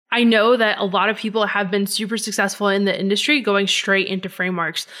I know that a lot of people have been super successful in the industry going straight into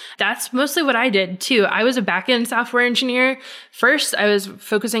frameworks. That's mostly what I did too. I was a backend software engineer. First, I was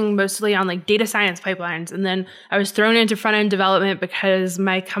focusing mostly on like data science pipelines. And then I was thrown into front-end development because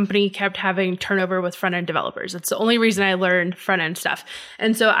my company kept having turnover with front-end developers. That's the only reason I learned front-end stuff.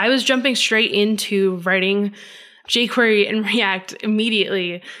 And so I was jumping straight into writing jQuery and React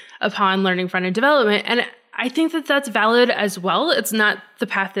immediately upon learning front-end development. And I think that that's valid as well. It's not the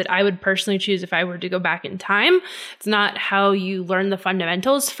path that I would personally choose if I were to go back in time. It's not how you learn the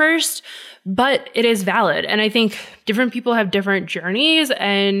fundamentals first, but it is valid. And I think different people have different journeys.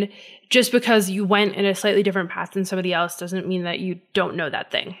 And just because you went in a slightly different path than somebody else doesn't mean that you don't know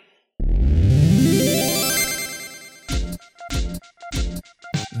that thing.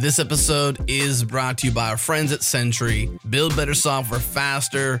 This episode is brought to you by our friends at Sentry. Build better software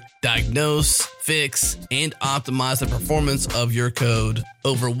faster, diagnose, fix, and optimize the performance of your code.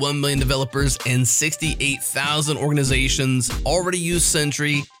 Over 1 million developers and 68,000 organizations already use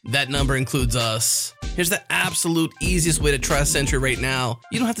Sentry. That number includes us. Here's the absolute easiest way to try Sentry right now.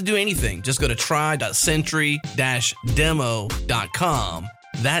 You don't have to do anything. Just go to try.sentry-demo.com.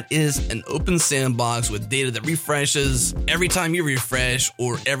 That is an open sandbox with data that refreshes every time you refresh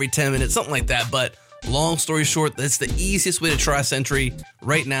or every 10 minutes, something like that. But long story short, that's the easiest way to try Sentry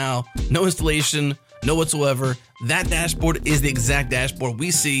right now. No installation, no whatsoever. That dashboard is the exact dashboard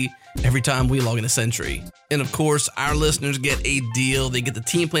we see every time we log into Sentry. And of course, our listeners get a deal. They get the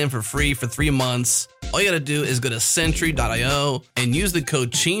team plan for free for 3 months. All you got to do is go to Sentry.io and use the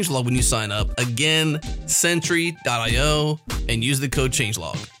code changelog when you sign up. Again, Sentry.io and use the code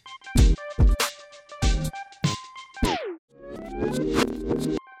changelog.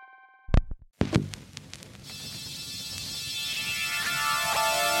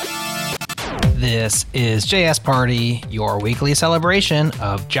 This is JS Party, your weekly celebration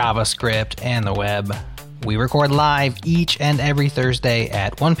of JavaScript and the web. We record live each and every Thursday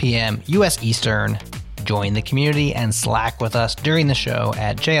at 1 p.m. U.S. Eastern. Join the community and Slack with us during the show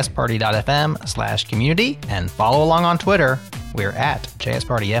at jsparty.fm/community and follow along on Twitter. We're at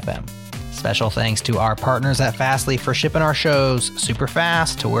JSPartyFM. Special thanks to our partners at Fastly for shipping our shows super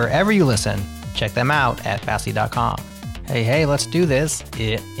fast to wherever you listen. Check them out at fastly.com. Hey, let's do this.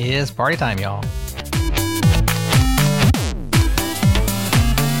 It is party time, y'all.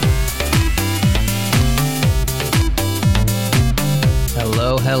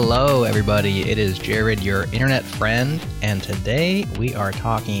 Hello, everybody. It is Jerod, your internet friend, and today we are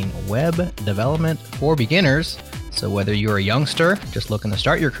talking web development for beginners. So whether you're a youngster just looking to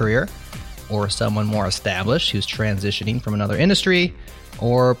start your career, or someone more established who's transitioning from another industry,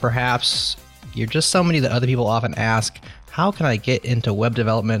 or perhaps you're just somebody that other people often ask, how can I get into web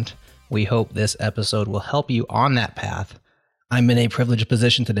development? We hope this episode will help you on that path. I'm in a privileged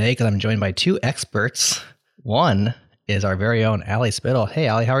position today because I'm joined by two experts. One is our very own Ali Spittle. Hey,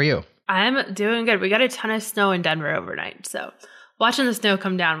 Ali, how are you? I'm doing good. We got a ton of snow in Denver overnight, so watching the snow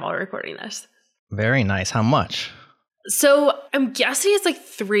come down while we're recording this. Very nice. How much? So I'm guessing it's like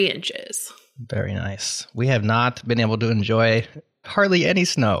 3 inches. Very nice. We have not been able to enjoy hardly any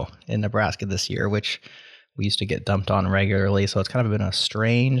snow in Nebraska this year, which we used to get dumped on regularly, so it's kind of been a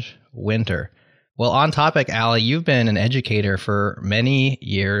strange winter. Well, on topic, Ali, you've been an educator for many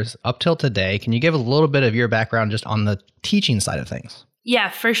years up till today. Can you give a little bit of your background just on the teaching side of things? Yeah,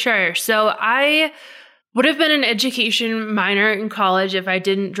 for sure. So I would have been an education minor in college if I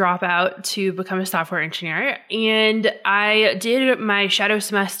didn't drop out to become a software engineer. And I did my shadow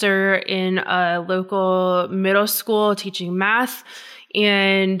semester in a local middle school teaching math.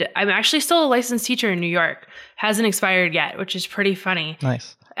 And I'm actually still a licensed teacher in New York. Hasn't expired yet, which is pretty funny.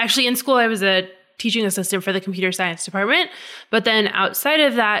 Nice. Actually, in school, I was a teaching assistant for the computer science department. But then outside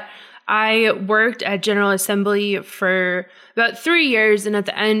of that, I worked at General Assembly for about 3 years. And at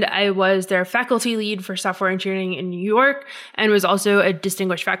the end, I was their faculty lead for software engineering in New York and was also a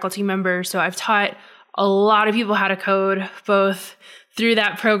distinguished faculty member. So I've taught a lot of people how to code, both through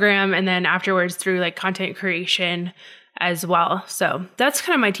that program and then afterwards through like content creation as well. So that's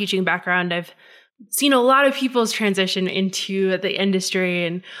kind of my teaching background. I've seen a lot of people's transition into the industry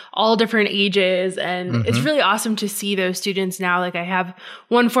and all different ages. And it's really awesome to see those students now. Like I have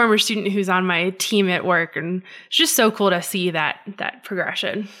one former student who's on my team at work, and it's just so cool to see that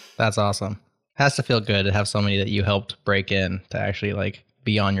progression. That's awesome. Has to feel good to have somebody that you helped break in to actually like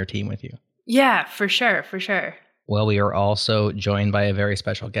be on your team with you. Yeah, for sure. For sure. Well, we are also joined by a very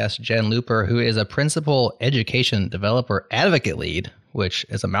special guest, Jen Looper, who is a principal education developer advocate lead, which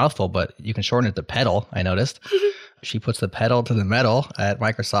is a mouthful, but you can shorten it to pedal, I noticed. She puts the pedal to the metal at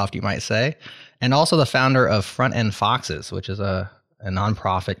Microsoft, you might say, and also the founder of Front End Foxes, which is a a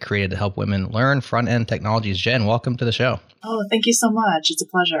nonprofit created to help women learn front-end technologies. Jen, welcome to the show. Oh, thank you so much. It's a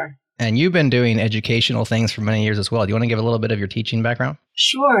pleasure. And you've been doing educational things for many years as well. Do you want to give a little bit of your teaching background?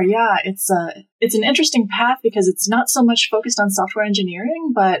 Sure. Yeah. It's an interesting path because it's not so much focused on software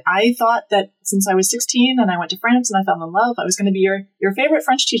engineering, but I thought that since I was 16 and I went to France and I fell in love, I was going to be your favorite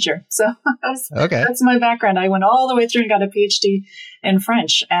French teacher. So that's my background. I went all the way through and got a PhD in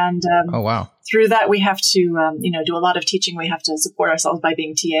French. And oh, wow. Through that, we have to do a lot of teaching. We have to support ourselves by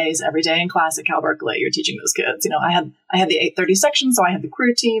being TAs every day in class at Cal Berkeley. You're teaching those kids. I had the 8:30 section, so I had the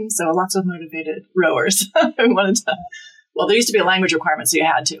crew team. So lots of motivated rowers who wanted to. Well, there used to be a language requirement, so you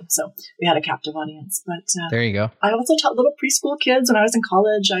had to. So we had a captive audience. But there you go. I also taught little preschool kids. When I was in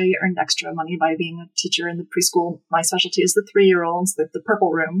college, I earned extra money by being a teacher in the preschool. My specialty is the 3-year-olds, the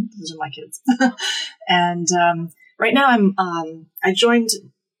purple room. Those are my kids. And right now, I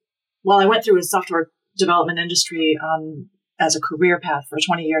went through a software development industry as a career path for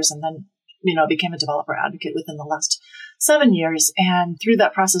 20 years, and then became a developer advocate within the last 7 years. And through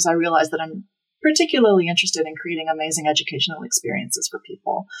that process, I realized that I'm particularly interested in creating amazing educational experiences for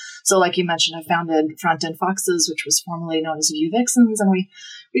people. So like you mentioned, I founded Front End Foxes, which was formerly known as View Vixens, and we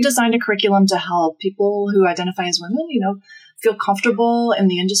designed a curriculum to help people who identify as women, feel comfortable in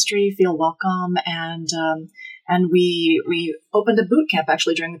the industry, feel welcome, and we opened a boot camp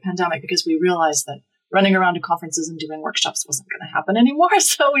actually during the pandemic because we realized that running around to conferences and doing workshops wasn't going to happen anymore.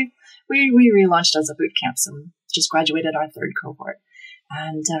 So we relaunched as a boot camp. So we just graduated our 3rd cohort.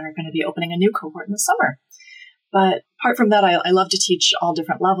 And are going to be opening a new cohort in the summer. But apart from that, I love to teach all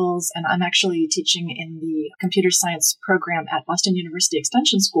different levels. And I'm actually teaching in the computer science program at Boston University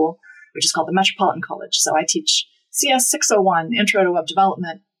Extension School, which is called the Metropolitan College. So I teach CS 601, Intro to Web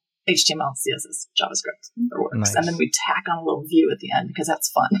Development, HTML, CSS, JavaScript, the works. Nice. And then we tack on a little Vue at the end because that's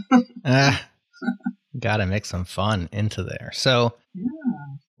fun. Got to mix some fun into there. So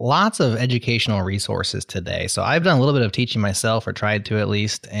lots of educational resources today. So I've done a little bit of teaching myself, or tried to at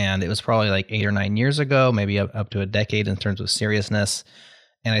least, and it was probably like 8 or 9 years ago, maybe up to a decade in terms of seriousness.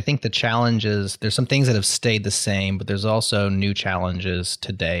 And I think the challenges, there's some things that have stayed the same, but there's also new challenges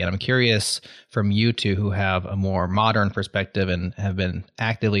today. And I'm curious from you two who have a more modern perspective and have been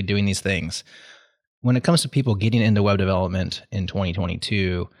actively doing these things. When it comes to people getting into web development in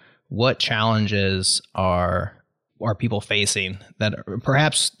 2022, what challenges are people facing that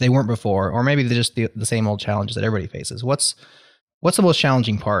perhaps they weren't before, or maybe they're just the same old challenges that everybody faces? What's the most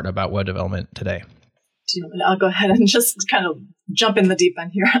challenging part about web development today? I'll go ahead and just kind of jump in the deep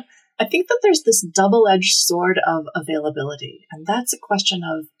end here. I think that there's this double-edged sword of availability, and that's a question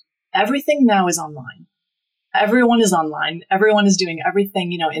of everything now is online. Everyone is online. Everyone is doing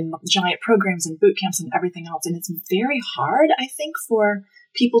everything, in giant programs and boot camps and everything else. And it's very hard, I think, for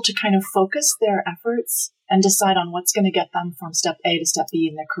people to kind of focus their efforts and decide on what's going to get them from step A to step B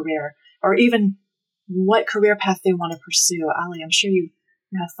in their career, or even what career path they want to pursue. Ali, I'm sure you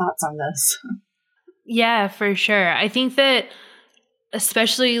have thoughts on this. Yeah, for sure. I think that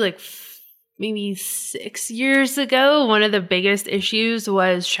especially maybe 6 years ago, one of the biggest issues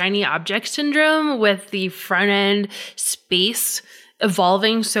was shiny object syndrome with the front end space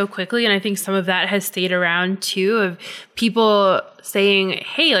evolving so quickly. And I think some of that has stayed around too, of people saying,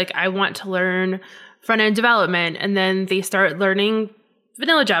 hey, I want to learn front end development. And then they start learning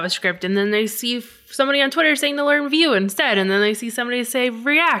vanilla JavaScript. And then they see somebody on Twitter saying to learn Vue instead. And then they see somebody say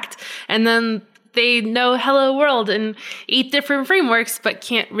React. And then they know Hello World and 8 different frameworks, but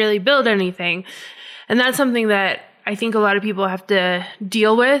can't really build anything. And that's something that I think a lot of people have to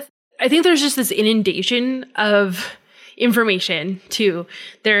deal with. I think there's just this inundation of information too.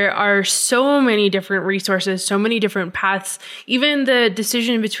 There are so many different resources, so many different paths. Even the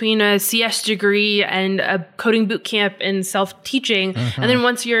decision between a CS degree and a coding bootcamp and self-teaching. And then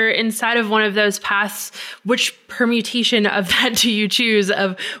once you're inside of one of those paths, which permutation of that do you choose,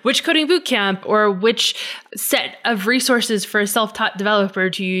 of which coding bootcamp or which set of resources for a self-taught developer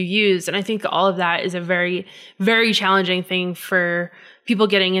do you use? And I think all of that is a very, very challenging thing for people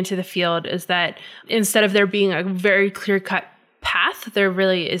getting into the field, is that instead of there being a very clear-cut path, there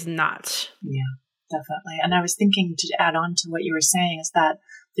really is not. Yeah, definitely. And I was thinking, to add on to what you were saying, is that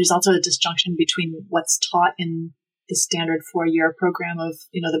there's also a disjunction between what's taught in the standard 4-year program of,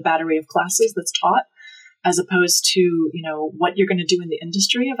 the battery of classes that's taught, as opposed to, what you're going to do in the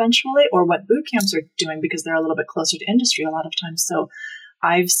industry eventually, or what boot camps are doing, because they're a little bit closer to industry a lot of times. So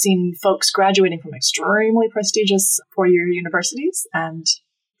I've seen folks graduating from extremely prestigious 4-year universities, and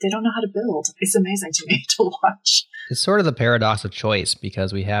they don't know how to build. It's amazing to me to watch. It's sort of the paradox of choice,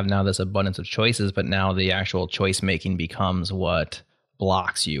 because we have now this abundance of choices, but now the actual choice making becomes what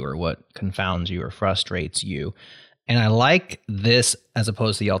blocks you or what confounds you or frustrates you. And I like this as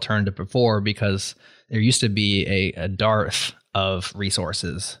opposed to the alternative before, because there used to be a dearth of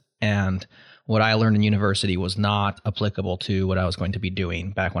resources. And what I learned in university was not applicable to what I was going to be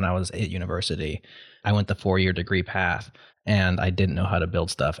doing back when I was at university. I went the 4-year degree path, and I didn't know how to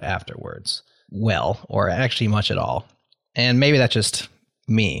build stuff afterwards well, or actually much at all. And maybe that's just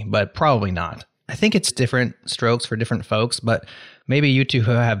me, but probably not. I think it's different strokes for different folks, but maybe you two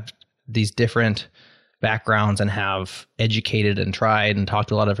who have these different backgrounds and have educated and tried and talked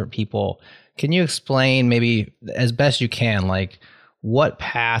to a lot of different people, can you explain maybe as best you can, like what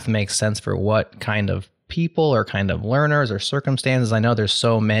path makes sense for what kind of people or kind of learners or circumstances? I know there's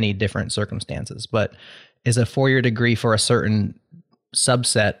so many different circumstances, but is a 4-year degree for a certain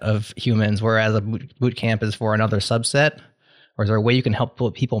subset of humans, whereas a boot camp is for another subset? Or is there a way you can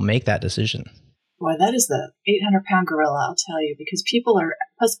help people make that decision? Boy, that is the 800-pound gorilla, I'll tell you, because people are,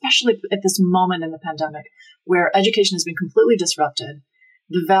 especially at this moment in the pandemic, where education has been completely disrupted,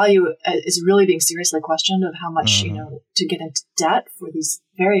 the value is really being seriously questioned of how much, to get into debt for these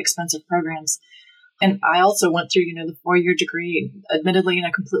very expensive programs. And I also went through, the 4-year degree, admittedly in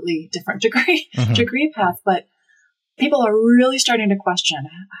a completely different degree path, but people are really starting to question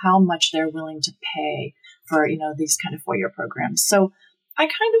how much they're willing to pay for, these kind of 4-year programs. So I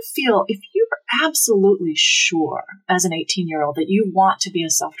kind of feel if you're absolutely sure as an 18-year-old that you want to be a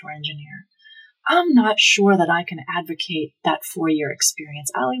software engineer, I'm not sure that I can advocate that 4-year experience.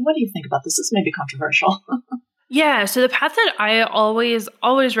 Ali, what do you think about this? This may be controversial. Yeah, so the path that I always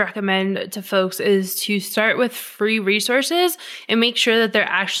recommend to folks is to start with free resources and make sure that they're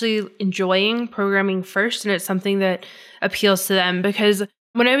actually enjoying programming first and it's something that appeals to them. Because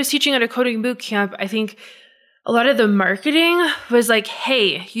when I was teaching at a coding boot camp, I think a lot of the marketing was like,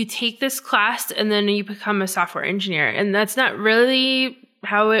 hey, you take this class and then you become a software engineer. And that's not really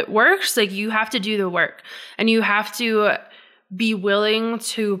how it works. Like, you have to do the work and you have to be willing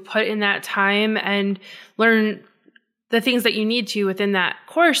to put in that time and learn the things that you need to within that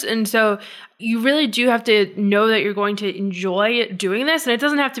course. And so you really do have to know that you're going to enjoy doing this. And it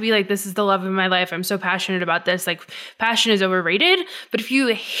doesn't have to be like, this is the love of my life, I'm so passionate about this. Like, passion is overrated. But if you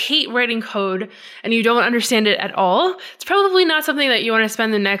hate writing code and you don't understand it at all, it's probably not something that you want to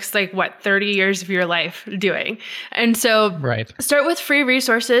spend the next 30 years of your life doing. And so Start with free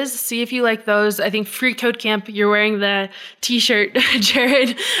resources, see if you like those. I think Free Code Camp, you're wearing the t-shirt,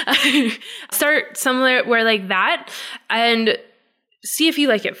 Jerod. Start somewhere where like that and see if you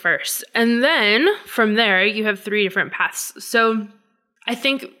like it first. And then from there, you have 3 different paths. So I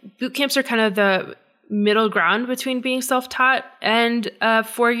think boot camps are kind of the middle ground between being self-taught and a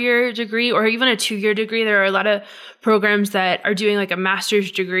 4-year degree or even a 2-year degree. There are a lot of programs that are doing like a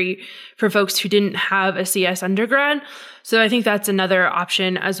master's degree for folks who didn't have a CS undergrad. So I think that's another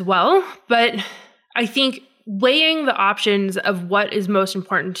option as well. But I think weighing the options of what is most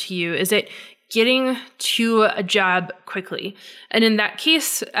important to you, is it getting to a job quickly? And in that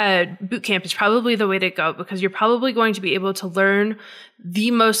case, boot camp is probably the way to go because you're probably going to be able to learn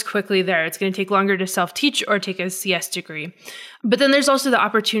the most quickly there. It's going to take longer to self-teach or take a CS degree. But then there's also the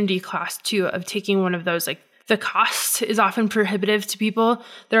opportunity cost too of taking one of those. Like, the cost is often prohibitive to people.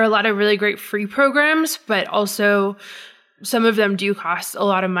 There are a lot of really great free programs, but also some of them do cost a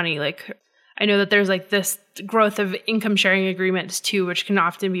lot of money. Like, I know that there's like this growth of income sharing agreements too, which can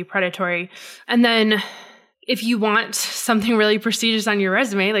often be predatory. And then if you want something really prestigious on your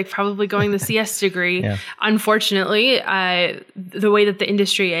resume, like probably going the CS degree, unfortunately, the way that the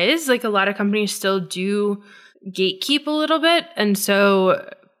industry is, like a lot of companies still do gatekeep a little bit. And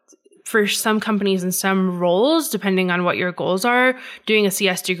so for some companies and some roles, depending on what your goals are, doing a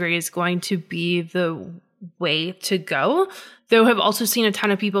CS degree is going to be the way to go. Though I've also seen a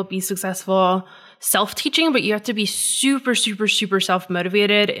ton of people be successful self-teaching, but you have to be super, super, super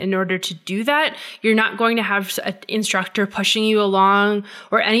self-motivated in order to do that. You're not going to have an instructor pushing you along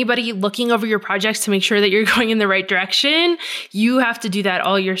or anybody looking over your projects to make sure that you're going in the right direction. You have to do that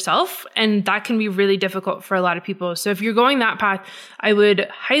all yourself, and that can be really difficult for a lot of people. So if you're going that path, I would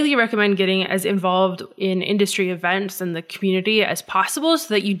highly recommend getting as involved in industry events and the community as possible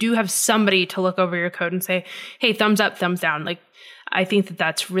so that you do have somebody to look over your code and say, hey, thumbs up, thumbs down. Like, I think that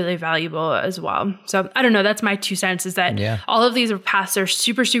that's really valuable as well. So I don't know. That's my 2 cents, is that all of these paths are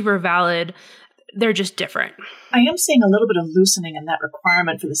super, super valid. They're just different. I am seeing a little bit of loosening in that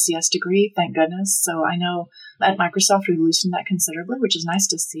requirement for the CS degree, thank goodness. So I know at Microsoft we loosened that considerably, which is nice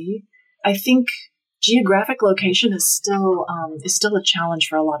to see. I think geographic location is still a challenge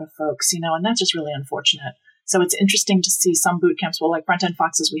for a lot of folks, and that's just really unfortunate. So it's interesting to see some boot camps. Well, like Front End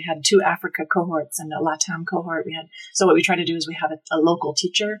Foxes, we had 2 Africa cohorts and a LATAM cohort. So what we try to do is we have a local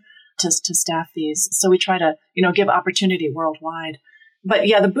teacher to staff these. So we try to, give opportunity worldwide. But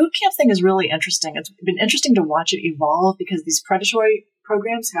yeah, the boot camp thing is really interesting. It's been interesting to watch it evolve because these predatory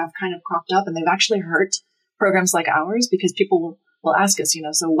programs have kind of cropped up and they've actually hurt programs like ours because people will ask us,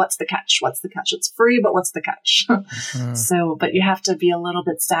 so what's the catch? What's the catch? It's free, but what's the catch? But you have to be a little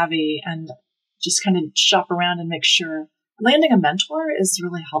bit savvy and just kind of shop around and make sure. Landing a mentor is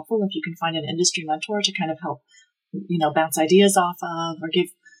really helpful if you can find an industry mentor to kind of help, bounce ideas off of or give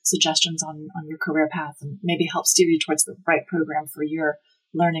suggestions on your career path and maybe help steer you towards the right program for your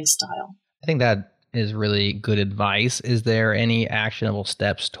learning style. I think that is really good advice. Is there any actionable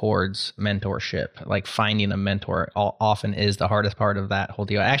steps towards mentorship? Like finding a mentor often is the hardest part of that whole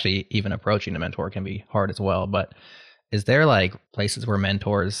deal. Actually, even approaching a mentor can be hard as well. But is there like places where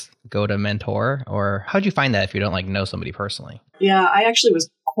mentors go to mentor, or how'd you find that if you don't know somebody personally? Yeah, I actually was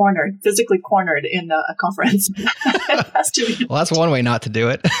physically cornered in a conference. Well, that's one way not to do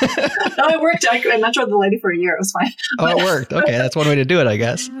it. No, it worked. I mentored the lady for a year. It was fine. Oh, it worked. Okay, that's one way to do it, I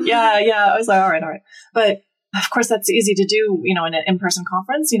guess. Yeah. I was like, all right. But of course, that's easy to do, in an in-person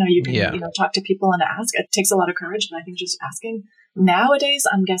conference. You can, talk to people and ask. It takes a lot of courage, but I think just asking. Nowadays,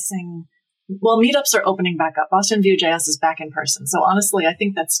 I'm guessing, meetups are opening back up. Boston Vue.js is back in person. So honestly, I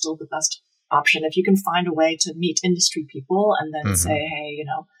think that's still the best option. If you can find a way to meet industry people and then say, hey,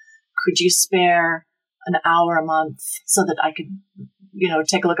 could you spare an hour a month so that I could,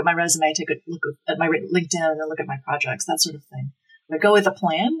 take a look at my resume, take a look at my LinkedIn and look at my projects, that sort of thing. But go with a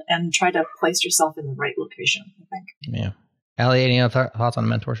plan and try to place yourself in the right location, I think. Yeah. Ali, any other thoughts on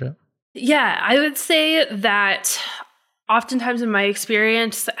mentorship? Yeah, I would say that oftentimes in my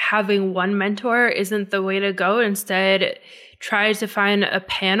experience, having one mentor isn't the way to go. Instead, try to find a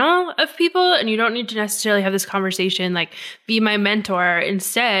panel of people, and you don't need to necessarily have this conversation like, be my mentor.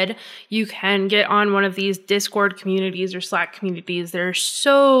 Instead, you can get on one of these Discord communities or Slack communities. There are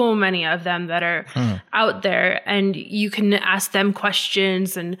so many of them that are out there, and you can ask them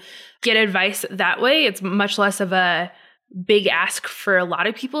questions and get advice that way. It's much less of a big ask for a lot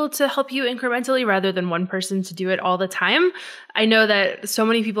of people to help you incrementally rather than one person to do it all the time. I know that so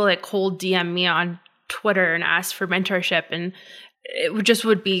many people cold DM me on Twitter and ask for mentorship, and it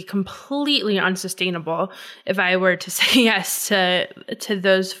would be completely unsustainable if I were to say yes to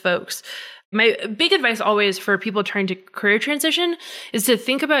those folks. My big advice always for people trying to career transition is to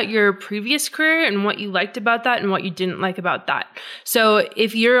think about your previous career and what you liked about that and what you didn't like about that. So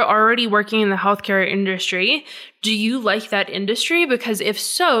if you're already working in the healthcare industry, do you like that industry? Because if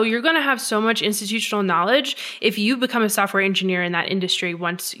so, you're going to have so much institutional knowledge if you become a software engineer in that industry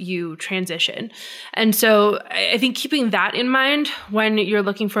once you transition. And so I think keeping that in mind when you're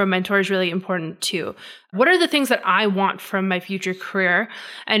looking for a mentor is really important too. What are the things that I want from my future career,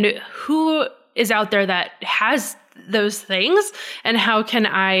 and who is out there that has those things, and how can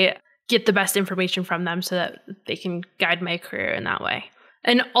I get the best information from them so that they can guide my career in that way?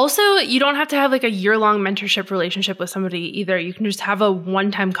 And also, you don't have to have a year-long mentorship relationship with somebody either. You can just have a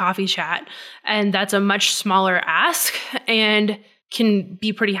one-time coffee chat, and that's a much smaller ask and can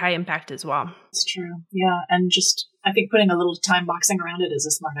be pretty high impact as well. It's true. Yeah. And just, I think putting a little time boxing around it is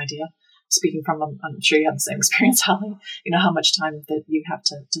a smart idea. Speaking from, I'm sure you have the same experience, Ali, how much time that you have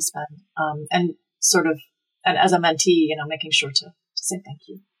to spend. And sort of, and as a mentee, making sure to say thank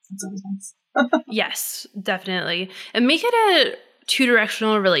you. That's always nice. Yes, definitely. And make it a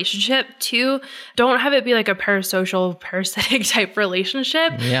two-directional relationship too. Don't have it be like a parasocial, parasitic type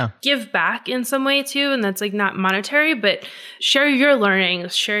relationship. Yeah. Give back in some way too. And that's not monetary, but share your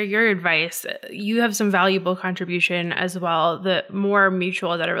learnings, share your advice. You have some valuable contribution as well. The more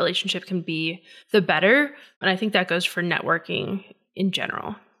mutual that a relationship can be, the better. And I think that goes for networking in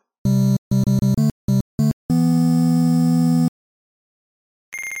general.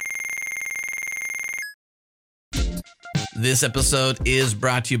 This episode is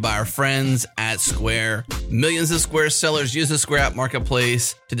brought to you by our friends at Square. Millions of Square sellers use the Square App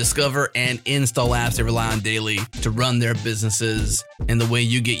Marketplace to discover and install apps they rely on daily to run their businesses. And the way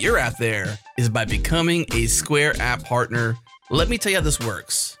you get your app there is by becoming a Square App partner. Let me tell you how this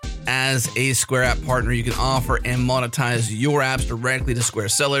works. As a Square App partner, you can offer and monetize your apps directly to Square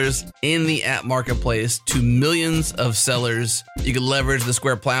sellers in the app marketplace to millions of sellers. You can leverage the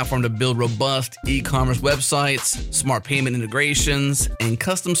Square platform to build robust e-commerce websites, smart payment integrations, and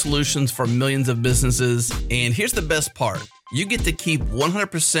custom solutions for millions of businesses. And here's the best part. You get to keep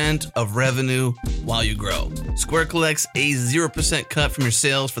 100% of revenue while you grow. Square collects a 0% cut from your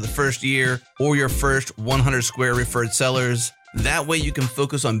sales for the first year or your first 100 Square referred sellers. That way you can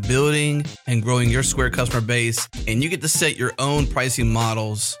focus on building and growing your Square customer base, and you get to set your own pricing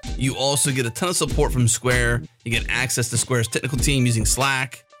models. You also get a ton of support from Square. You get access to Square's technical team using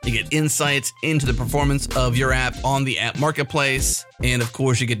Slack, You get insights into the performance of your app on the app marketplace. And of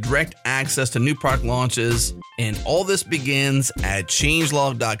course, you get direct access to new product launches. And all this begins at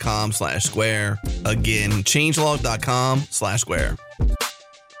changelog.com/square. Again, changelog.com/square.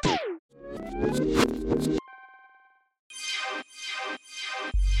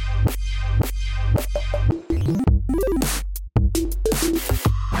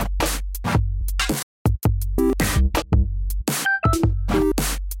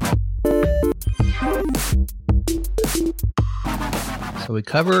 So we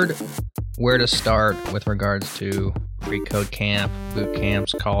covered where to start with regards to free code camp, boot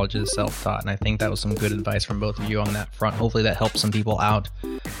camps, colleges, self-taught, and I think that was some good advice from both of you on that front. Hopefully that helps some people out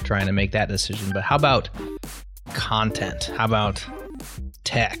trying to make that decision. But how about content? How about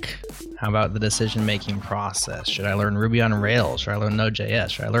tech? How about the decision-making process? Should I learn Ruby on Rails? Should I learn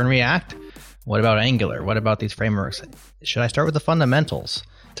Node.js? Should I learn React? What about Angular? What about these frameworks? Should I start with the fundamentals?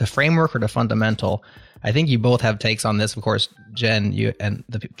 To framework or to fundamental? I think you both have takes on this. Of course, Jen, you and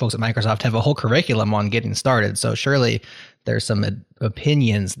the folks at Microsoft have a whole curriculum on getting started. So surely there's some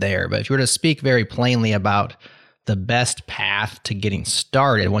opinions there. But if you were to speak very plainly about the best path to getting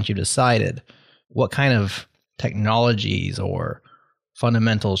started once you've decided, what kind of technologies or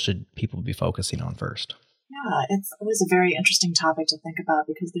fundamentals should people be focusing on first? Yeah, it's always a very interesting topic to think about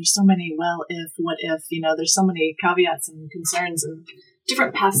because there's so many well if, what if, there's so many caveats and concerns and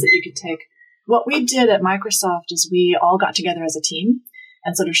different paths that you could take. What we did at Microsoft is we all got together as a team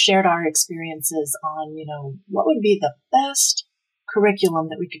and sort of shared our experiences on, what would be the best curriculum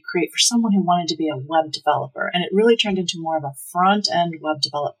that we could create for someone who wanted to be a web developer. And it really turned into more of a front-end web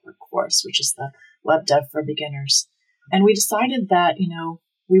developer course, which is the Web Dev for Beginners. And we decided that,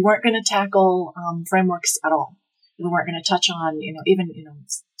 we weren't going to tackle frameworks at all. We weren't going to touch on,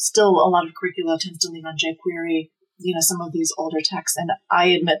 still a lot of curricula tends to lean on jQuery, some of these older texts. And I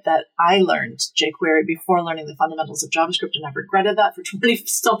admit that I learned jQuery before learning the fundamentals of JavaScript, and I've regretted that for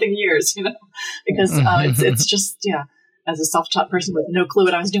 20-something years, because it's just, as a self-taught person with no clue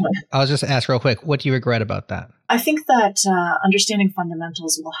what I was doing. I'll just ask real quick, what do you regret about that? I think that understanding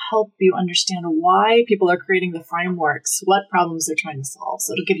fundamentals will help you understand why people are creating the frameworks, what problems they're trying to solve.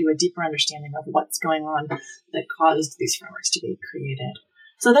 So it'll give you a deeper understanding of what's going on that caused these frameworks to be created.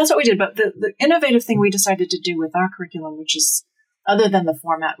 So that's what we did. But the innovative thing we decided to do with our curriculum, which is other than the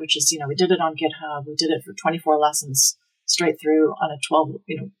format, which is, we did it on GitHub. We did it for 24 lessons straight through on a 12,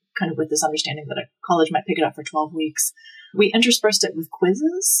 kind of with this understanding that a college might pick it up for 12 weeks. We interspersed it with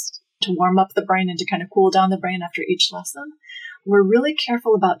quizzes to warm up the brain and to kind of cool down the brain after each lesson. We're really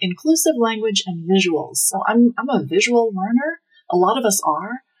careful about inclusive language and visuals. So I'm a visual learner. A lot of us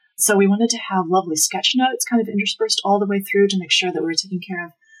are. So we wanted to have lovely sketch notes kind of interspersed all the way through to make sure that we were taking care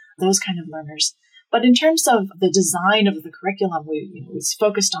of those kind of learners. But in terms of the design of the curriculum, we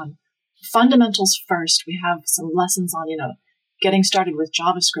focused on fundamentals first. We have some lessons on, getting started with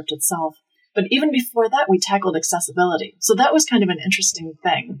JavaScript itself. But even before that, we tackled accessibility. So that was kind of an interesting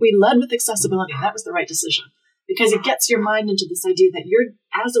thing. We led with accessibility, and that was the right decision because it gets your mind into this idea that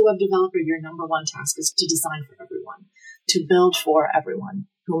as a web developer, your number one task is to design for everyone, to build for everyone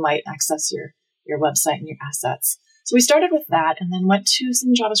who might access your website and your assets. So we started with that and then went to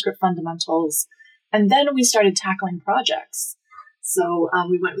some JavaScript fundamentals. And then we started tackling projects. So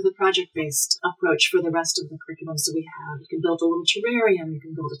we went with a project-based approach for the rest of the curriculum. So you can build a little terrarium, you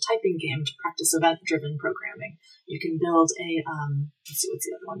can build a typing game to practice event-driven programming. You can build let's see, what's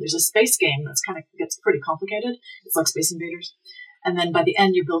the other one? There's a space game that's gets pretty complicated. It's like Space Invaders. And then by the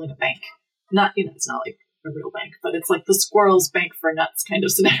end, you're building a bank. Not, it's not like a real bank, but it's like the squirrel's bank for nuts kind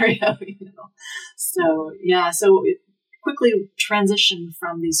of scenario, So it quickly transitioned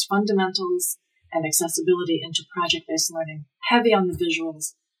from these fundamentals and accessibility into project-based learning, heavy on the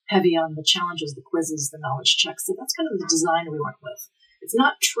visuals, heavy on the challenges, the quizzes, the knowledge checks. So that's kind of the design we went with. It's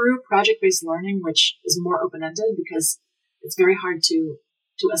not true project-based learning, which is more open-ended because it's very hard to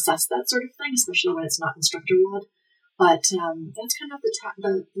assess that sort of thing, especially when it's not instructor-led. But that's kind of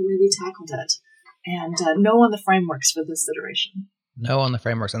the way we tackled it. And no on the frameworks for this iteration. No on the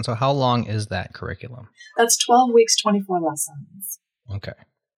frameworks. And so how long is that curriculum? That's 12 weeks, 24 lessons. Okay.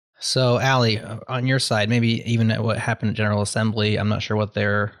 So, Ali, on your side, maybe even at what happened at General Assembly, I'm not sure what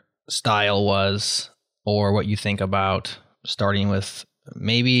their style was or what you think about starting with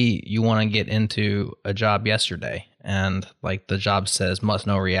maybe you want to get into a job yesterday and like the job says must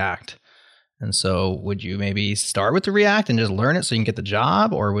know React. And so would you maybe start with the React and just learn it so you can get the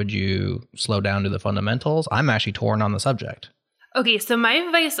job, or would you slow down to the fundamentals? I'm actually torn on the subject. Okay, so my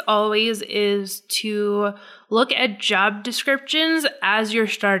advice always is to look at job descriptions as you're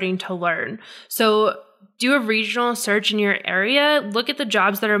starting to learn. So do a regional search in your area, look at the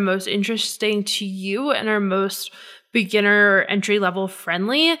jobs that are most interesting to you and are most beginner or entry level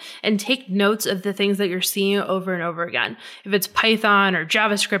friendly, and take notes of the things that you're seeing over and over again. If it's Python or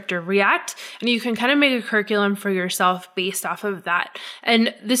JavaScript or React, and you can kind of make a curriculum for yourself based off of that.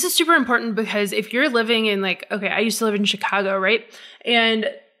 And this is super important because if you're living in I used to live in Chicago, right? And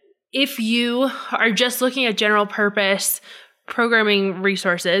if you are just looking at general purpose programming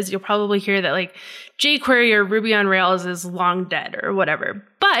resources, you'll probably hear that jQuery or Ruby on Rails is long dead or whatever.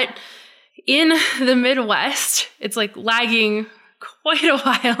 But in the Midwest, it's lagging quite a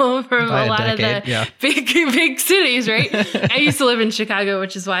while from a lot of the big cities, right? I used to live in Chicago,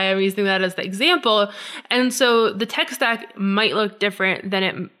 which is why I'm using that as the example. And so the tech stack might look different than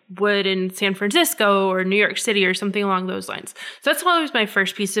it would in San Francisco or New York City or something along those lines. So that's always my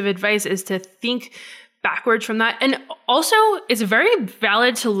first piece of advice, is to think backwards from that. And also, it's very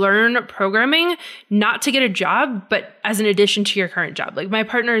valid to learn programming, not to get a job, but as an addition to your current job. My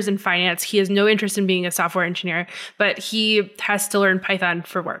partner is in finance. He has no interest in being a software engineer, but he has to learn Python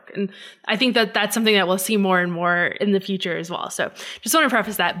for work. And I think that that's something that we'll see more and more in the future as well. So just want to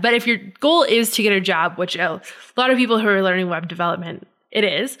preface that. But if your goal is to get a job, which a lot of people who are learning web development, it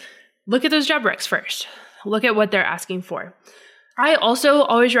is, look at those job recs first. Look at what they're asking for. I also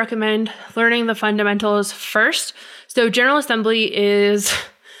always recommend learning the fundamentals first. So General Assembly is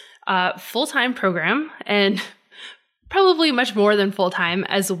a full-time program, and probably much more than full-time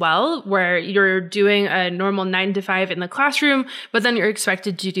as well, where you're doing a normal 9 to 5 in the classroom, but then you're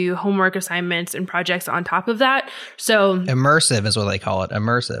expected to do homework assignments and projects on top of that. So immersive is what they call it.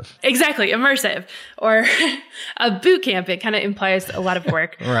 Immersive. Exactly. Immersive, or a boot camp. It kind of implies a lot of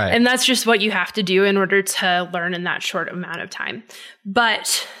work. Right. And that's just what you have to do in order to learn in that short amount of time.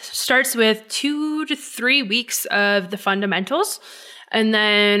 But starts with 2 to 3 weeks of the fundamentals, and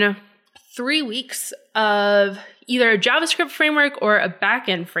then 3 weeks of either a JavaScript framework or a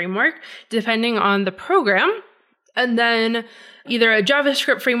backend framework, depending on the program. And then either a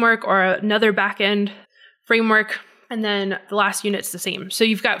JavaScript framework or another backend framework. And then the last unit's the same. So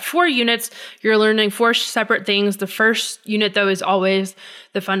you've got 4 units. You're learning 4 separate things. The first unit, though, is always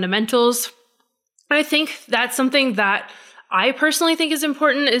the fundamentals. And I think that's something that I personally think is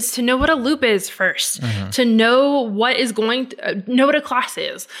important, is to know what a loop is first, to know what is know what a class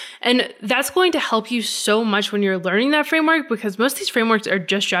is. And that's going to help you so much when you're learning that framework, because most of these frameworks are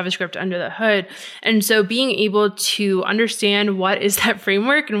just JavaScript under the hood. And so being able to understand what is that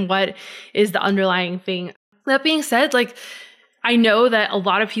framework and what is the underlying thing. That being said, I know that a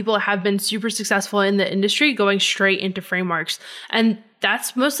lot of people have been super successful in the industry going straight into frameworks. And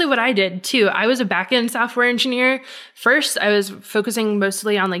that's mostly what I did too. I was a backend software engineer. First, I was focusing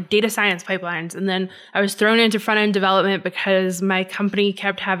mostly on data science pipelines. And then I was thrown into front-end development because my company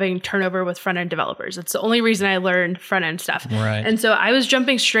kept having turnover with front-end developers. It's the only reason I learned front-end stuff. Right. And so I was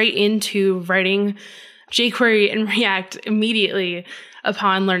jumping straight into writing jQuery and React immediately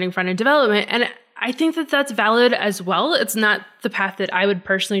upon learning front-end development. And I think that that's valid as well. It's not the path that I would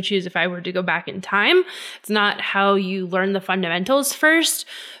personally choose if I were to go back in time. It's not how you learn the fundamentals first,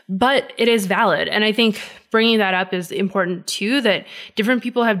 but it is valid. And I think bringing that up is important too, that different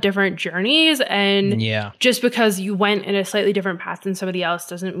people have different journeys. And just because you went in a slightly different path than somebody else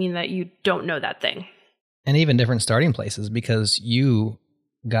doesn't mean that you don't know that thing. And even different starting places, because you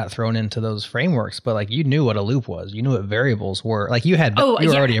got thrown into those frameworks, but you knew what a loop was. You knew what variables were. You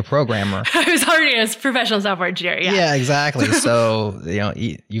were already a programmer. I was already a professional software engineer. Yeah, exactly. So,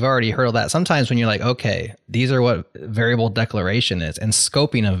 you've already heard of that. Sometimes when you're okay, these are what variable declaration is, and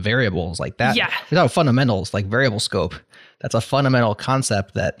scoping of variables that. Yeah. Without fundamentals, variable scope. That's a fundamental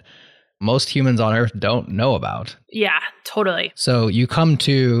concept that most humans on Earth don't know about. Yeah, totally. So you come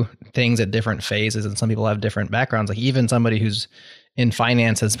to things at different phases, and some people have different backgrounds. Even somebody who's in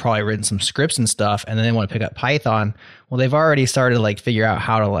finance has probably written some scripts and stuff, and then they want to pick up Python. Well, they've already started to figure out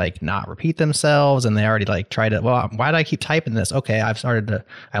how to not repeat themselves, and they already try to, well, why do I keep typing this? Okay,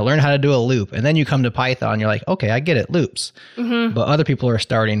 I learned how to do a loop. And then you come to Python, you're okay, I get it, loops. But other people are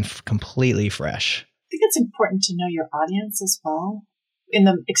starting completely fresh. I think it's important to know your audience as well. In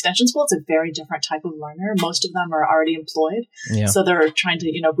the extension school, it's a very different type of learner. Most of them are already employed. Yeah. So they're trying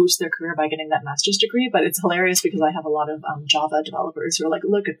to, boost their career by getting that master's degree. But it's hilarious because I have a lot of Java developers who are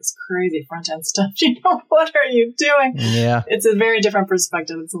look at this crazy front-end stuff. What are you doing? Yeah. It's a very different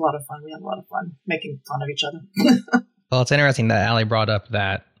perspective. It's a lot of fun. We have a lot of fun making fun of each other. Well, it's interesting that Ali brought up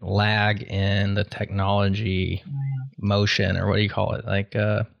that lag in the technology motion, or what do you call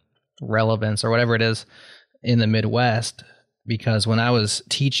it? Relevance or whatever it is in the Midwest. Because when I was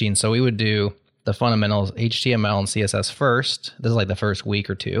teaching, so we would do the fundamentals, HTML and CSS first. This is the first week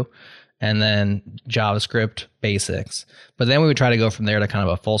or two. and then JavaScript basics. But then we would try to go from there to kind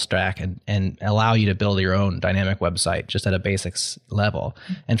of a full stack and allow you to build your own dynamic website just at a basics level.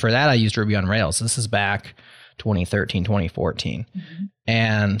 And for that, I used Ruby on Rails. This is back 2013, 2014.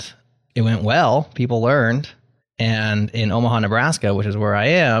 And it went well. People learned. And in Omaha, Nebraska, which is where I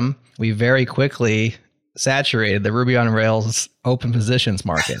am, we very quickly saturated the Ruby on Rails open positions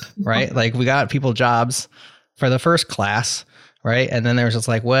market, right? Like we got people jobs for the first class, right? And then there was just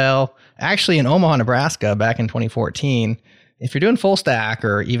like, well, actually in Omaha, Nebraska, back in 2014, if you're doing full stack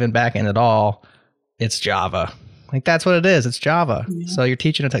or even back end at all, it's Java. Like that's what it is. It's Java. Yeah. So you're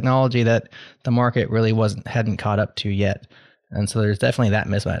teaching a technology that the market really hadn't caught up to yet. And so there's definitely that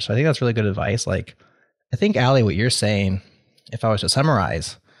mismatch. So I think that's really good advice. Like, I think, Ali, what you're saying, if I was to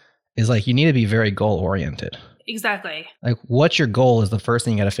summarize, is like you need to be very goal oriented. Exactly. Like what's your goal is the first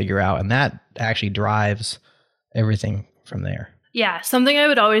thing you got to figure out. And that actually drives everything from there. Yeah. Something I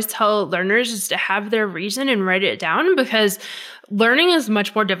would always tell learners is to have their reason and write it down, because learning is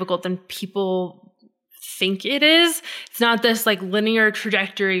much more difficult than people think it is. It's not this like linear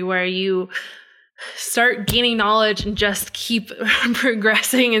trajectory where you start gaining knowledge and just keep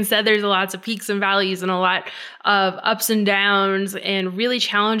progressing. Instead, there's lots of peaks and valleys and a lot of ups and downs and really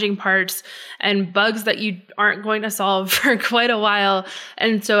challenging parts and bugs that you aren't going to solve for quite a while.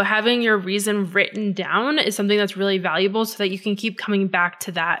 And so having your reason written down is something that's really valuable so that you can keep coming back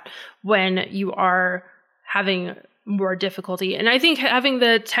to that when you are having more difficulty. And I think having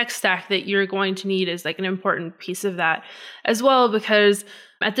the tech stack that you're going to need is like an important piece of that as well, because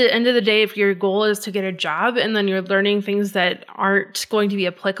at the end of the day, if your goal is to get a job and then you're learning things that aren't going to be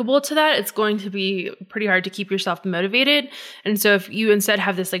applicable to that, it's going to be pretty hard to keep yourself motivated. And so if you instead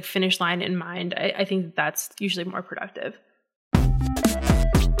have this like finish line in mind, I think that's usually more productive.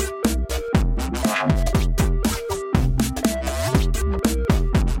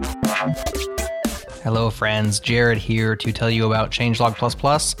 Hello friends, Jerod here to tell you about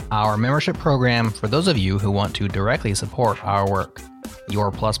Changelog++, our membership program for those of you who want to directly support our work. Your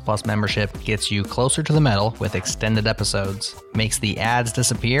Plus Plus membership gets you closer to the metal with extended episodes, makes the ads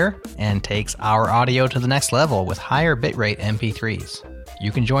disappear, and takes our audio to the next level with higher bitrate MP3s.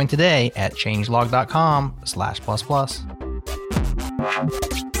 You can join today at changelog.com/plus+.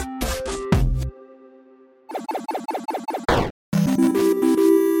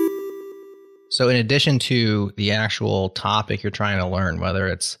 So in addition to the actual topic you're trying to learn, whether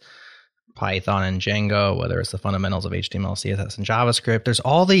it's Python and Django, whether it's the fundamentals of HTML, CSS, and JavaScript, there's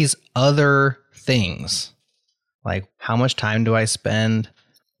all these other things. Like, how much time do I spend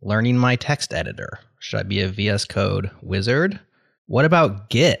learning my text editor? Should I be a VS Code wizard? What about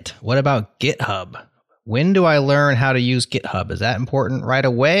Git? What about GitHub? When do I learn how to use GitHub? Is that important right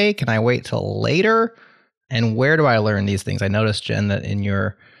away? Can I wait till later? And where do I learn these things? I noticed, Jen, that in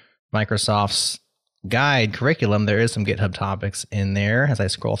your Microsoft's guide curriculum, there is some GitHub topics in there as I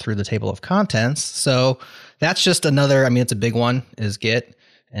scroll through the table of contents. So that's just another, I mean, it's a big one, is Git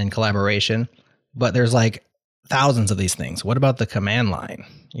and collaboration, but there's like thousands of these things. What about the command line?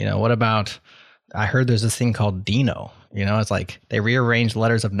 You know, what about, I heard there's this thing called Dino, you know, it's like they rearrange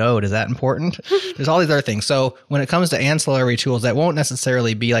letters of Node. Is that important? There's all these other things. So when it comes to ancillary tools, that won't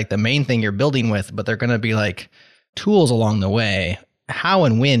necessarily be like the main thing you're building with, but they're going to be like tools along the way. How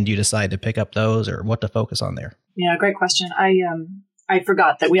and when do you decide to pick up those or what to focus on there? Yeah, great question. I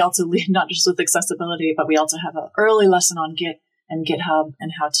forgot that we also lead not just with accessibility, but we also have an early lesson on Git and GitHub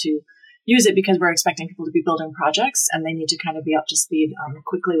and how to use it, because we're expecting people to be building projects and they need to kind of be up to speed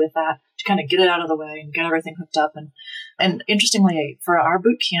quickly with that to kind of get it out of the way and get everything hooked up. And interestingly, for our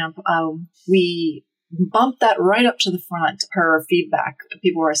boot camp, we bumped that right up to the front per feedback.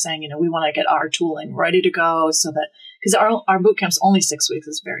 People were saying, you know, we want to get our tooling ready to go so that, because our boot camp's only 6 weeks.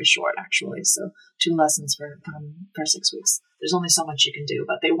 It's very short, actually. So 2 lessons for 6 weeks. There's only so much you can do,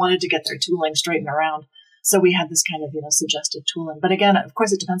 but they wanted to get their tooling straightened around. So we had this kind of, you know, suggested tooling. But again, of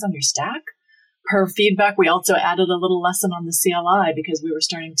course, it depends on your stack. Per feedback, we also added a little lesson on the CLI because we were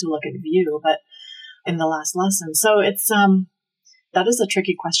starting to look at Vue, but in the last lesson. So it's, that is a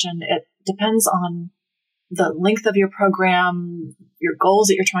tricky question. It depends on the length of your program, your goals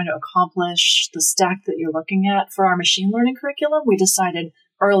that you're trying to accomplish, the stack that you're looking at. For our machine learning curriculum, we decided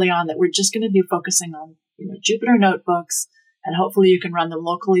early on that we're just going to be focusing on, you know, Jupyter notebooks, and hopefully you can run them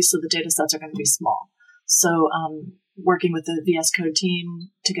locally so the data sets are going to be small. So working with the VS Code team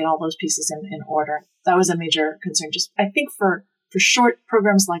to get all those pieces in order, that was a major concern. Just I think for short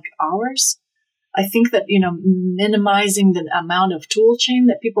programs like ours, I think that, you know, minimizing the amount of tool chain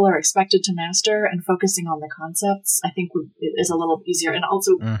that people are expected to master and focusing on the concepts, I think is a little easier. And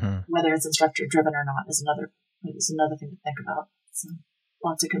also whether it's instructor driven or not is another thing to think about. So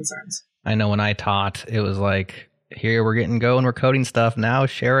lots of concerns. I know when I taught, it was like, here we're getting going, we're coding stuff. Now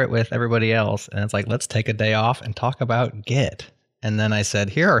share it with everybody else. And it's like, let's take a day off and talk about Git. And then I said,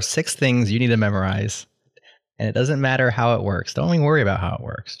 here are 6 things you need to memorize. And it doesn't matter how it works. Don't even worry about how it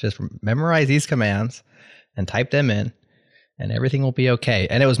works. Just memorize these commands and type them in, and everything will be okay.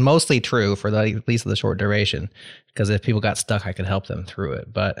 And it was mostly true for at least the short duration, because if people got stuck, I could help them through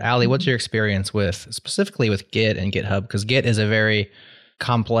it. But Ali, what's your experience with specifically with Git and GitHub? Because Git is a very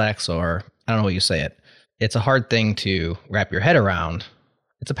complex, or I don't know what you say it. It's a hard thing to wrap your head around.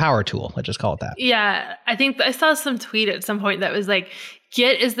 It's a power tool. Let's just call it that. Yeah. I think I saw some tweet at some point that was like,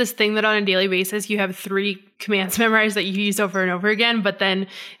 Git is this thing that on a daily basis, you have 3 commands memorized that you use over and over again. But then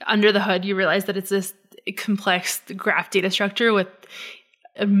under the hood, you realize that it's this complex graph data structure with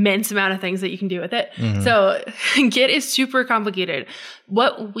immense amount of things that you can do with it. Mm-hmm. So Git is super complicated.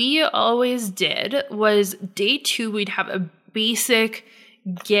 What we always did was day 2, we'd have a basic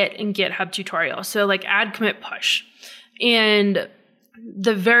Git and GitHub tutorial. So like add, commit, push. And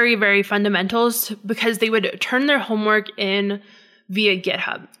the very, very fundamentals, because they would turn their homework in via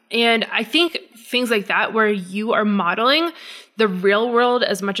GitHub. And I think things like that, where you are modeling the real world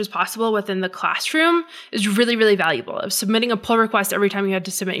as much as possible within the classroom, is really, really valuable. Of submitting a pull request every time you had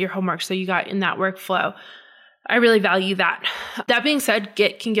to submit your homework, so you got in that workflow. I really value that. That being said,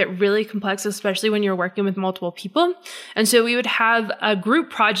 Git can get really complex, especially when you're working with multiple people. And so we would have a group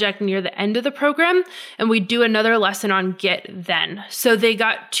project near the end of the program, and we'd do another lesson on Git then. So they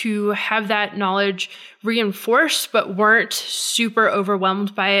got to have that knowledge reinforced, but weren't super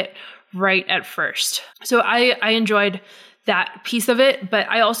overwhelmed by it right at first. So I enjoyed that piece of it, but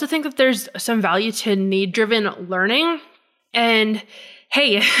I also think that there's some value to need-driven learning. And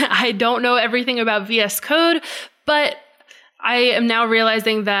hey, I don't know everything about VS Code, but I am now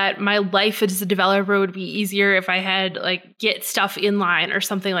realizing that my life as a developer would be easier if I had like Git stuff inline or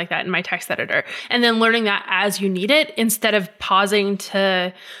something like that in my text editor, and then learning that as you need it instead of pausing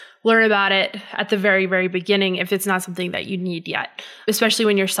to learn about it at the very, very beginning if it's not something that you need yet, especially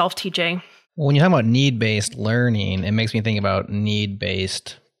when you're self-teaching. When you talk about need-based learning, it makes me think about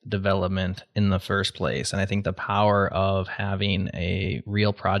need-based development in the first place. And I think the power of having a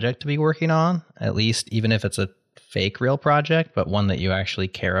real project to be working on, at least even if it's a fake real project, but one that you actually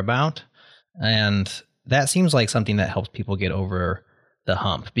care about. And that seems like something that helps people get over the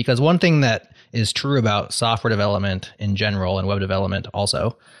hump. Because one thing that is true about software development in general, and web development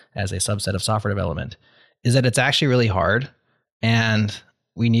also as a subset of software development, is that it's actually really hard. And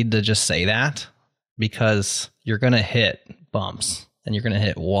we need to just say that, because you're going to hit bumps and you're going to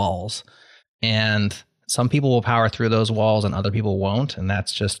hit walls. And some people will power through those walls and other people won't. And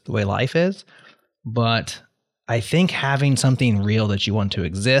that's just the way life is. But I think having something real that you want to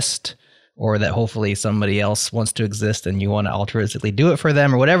exist, or that hopefully somebody else wants to exist and you want to altruistically do it for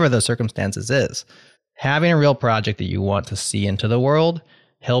them, or whatever the circumstances is, having a real project that you want to see into the world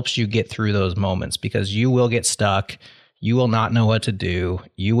helps you get through those moments, because you will get stuck. You will not know what to do.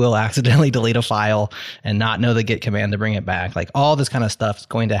 You will accidentally delete a file and not know the git command to bring it back. Like, all this kind of stuff is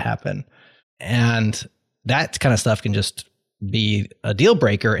going to happen. And that kind of stuff can just be a deal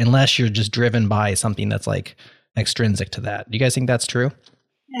breaker unless you're just driven by something that's like extrinsic to that. Do you guys think that's true?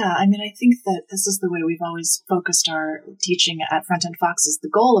 Yeah, I mean, I think that this is the way we've always focused our teaching at Front End Foxes. The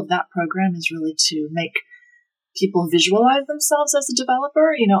goal of that program is really to make people visualize themselves as a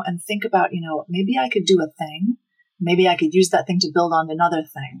developer, and think about, maybe I could do a thing. Maybe I could use that thing to build on another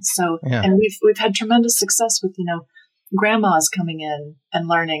thing. So, yeah. And we've had tremendous success with, grandmas coming in and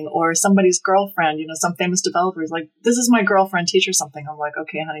learning, or somebody's girlfriend, some famous developer is like, this is my girlfriend, teach her something. I'm like,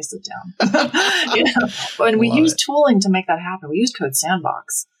 okay, honey, sit down. And we use tooling to make that happen. We use Code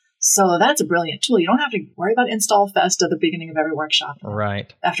Sandbox. So that's a brilliant tool. You don't have to worry about install fest at the beginning of every workshop.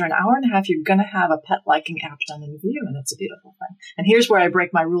 Right. After an hour and a half, you're going to have a pet liking app done in Vue, and it's a beautiful thing. And here's where I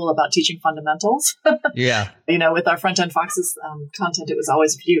break my rule about teaching fundamentals. Yeah. With our Front End Foxes content, it was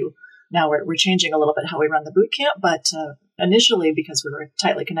always Vue. Now we're changing a little bit how we run the boot camp, but initially, because we were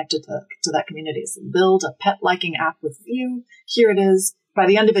tightly connected to that community, so build a pet liking app with Vue. Here it is. By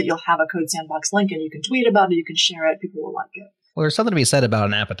the end of it, you'll have a Code Sandbox link, and you can tweet about it, you can share it, people will like it. Well, there's something to be said about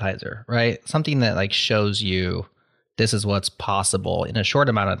an appetizer, right? Something that like shows you this is what's possible in a short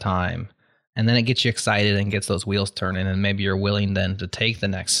amount of time. And then it gets you excited and gets those wheels turning, and maybe you're willing then to take the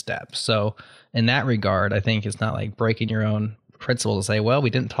next step. So in that regard, I think it's not like breaking your own principle to say, well, we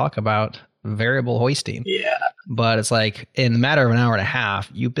didn't talk about variable hoisting. Yeah. But it's like in a matter of an hour and a half,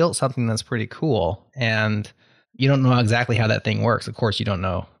 you built something that's pretty cool, and you don't know exactly how that thing works. Of course, you don't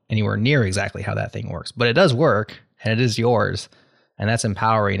know anywhere near exactly how that thing works, but it does work. And it is yours, and that's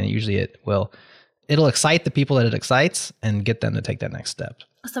empowering. And usually it'll excite the people that it excites and get them to take that next step.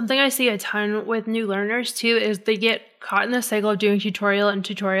 Something I see a ton with new learners too is they get caught in the cycle of doing tutorial and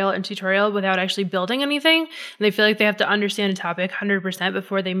tutorial and tutorial without actually building anything. And they feel like they have to understand a topic 100%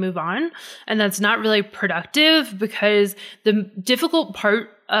 before they move on. And that's not really productive, because the difficult part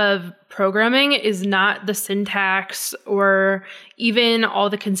of programming is not the syntax or even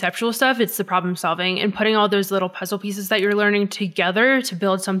all the conceptual stuff. It's the problem solving and putting all those little puzzle pieces that you're learning together to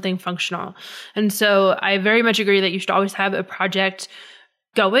build something functional. And so I very much agree that you should always have a project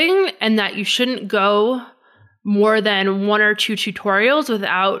going, and that you shouldn't go more than 1 or 2 tutorials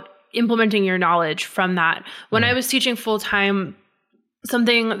without implementing your knowledge from that. When I was teaching full time,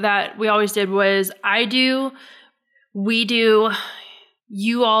 something that we always did was I do, we do,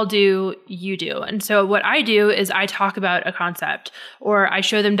 you all do, you do. And so what I do is I talk about a concept, or I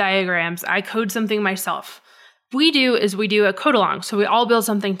show them diagrams, I code something myself. We do is we do a code along. So we all build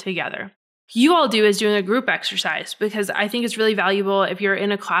something together. You all do is doing a group exercise, because I think it's really valuable if you're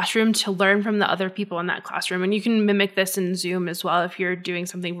in a classroom to learn from the other people in that classroom. And you can mimic this in Zoom as well. If you're doing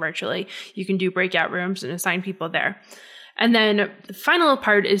something virtually, you can do breakout rooms and assign people there. And then the final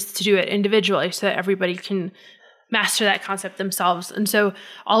part is to do it individually so that everybody can master that concept themselves. And so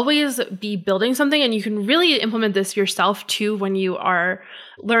always be building something, and you can really implement this yourself too when you are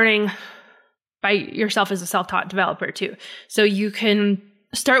learning by yourself as a self-taught developer too. So you can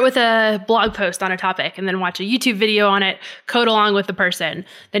start with a blog post on a topic and then watch a YouTube video on it, code along with the person.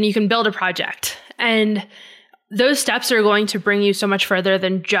 Then you can build a project. And those steps are going to bring you so much further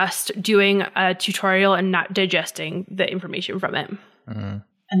than just doing a tutorial and not digesting the information from it. Mm-hmm.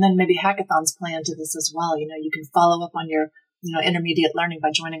 And then maybe hackathons play into this as well. You know, you can follow up on your, intermediate learning by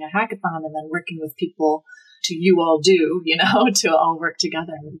joining a hackathon and then working with people you all do, to all work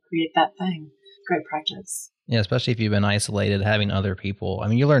together and create that thing. Great practice. Yeah, especially if you've been isolated, having other people. I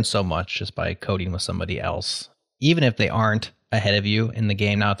mean, you learn so much just by coding with somebody else. Even if they aren't ahead of you in the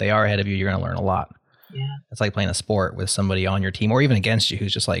game. Now, if they are ahead of you, you're going to learn a lot. Yeah. It's like playing a sport with somebody on your team or even against you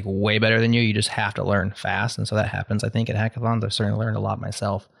who's just like way better than you. You just have to learn fast. And so that happens, I think, at hackathons. I've certainly learned a lot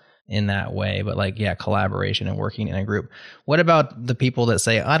myself in that way. But collaboration and working in a group. What about the people that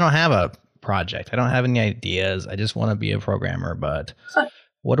say, I don't have a project. I don't have any ideas. I just want to be a programmer, but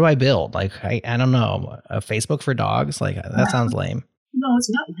what do I build? I don't know. A Facebook for dogs? That sounds lame. No, it's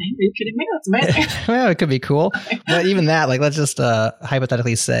not lame. Are you kidding me? That's amazing. Well, it could be cool. But even that, let's just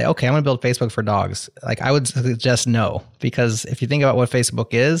hypothetically say, okay, I'm going to build Facebook for dogs. I would suggest no, because if you think about what Facebook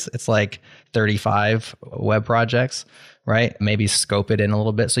is, it's 35 web projects, right? Maybe scope it in a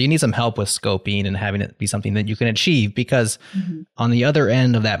little bit. So you need some help with scoping and having it be something that you can achieve, because on the other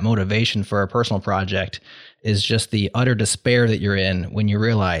end of that motivation for a personal project is just the utter despair that you're in when you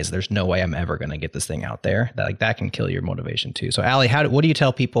realize there's no way I'm ever going to get this thing out there. That can kill your motivation too. So Ali, what do you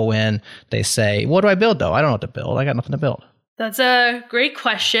tell people when they say, what do I build though? I don't know what to build. I got nothing to build. That's a great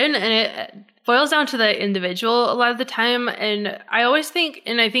question. And it boils down to the individual a lot of the time. And I always think,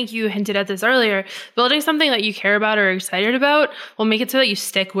 and I think you hinted at this earlier, building something that you care about or are excited about will make it so that you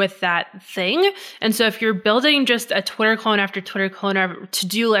stick with that thing. And so if you're building just a Twitter clone after Twitter clone, or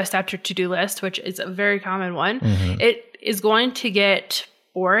to-do list after to-do list, which is a very common one, it is going to get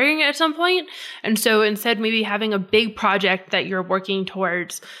boring at some point. And so instead, maybe having a big project that you're working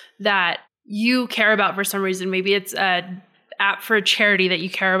towards that you care about for some reason, maybe it's a app for a charity that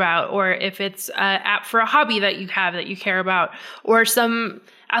you care about, or if it's an app for a hobby that you have that you care about, or some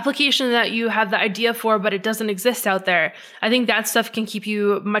application that you have the idea for, but it doesn't exist out there. I think that stuff can keep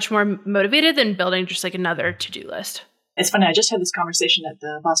you much more motivated than building just another to-do list. It's funny. I just had this conversation at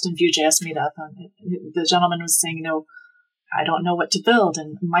the Boston Vue.js meetup. The gentleman was saying, I don't know what to build.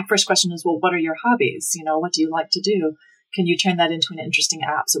 And my first question is, well, what are your hobbies? What do you like to do? Can you turn that into an interesting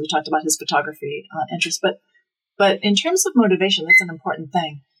app? So we talked about his photography interest, But in terms of motivation, that's an important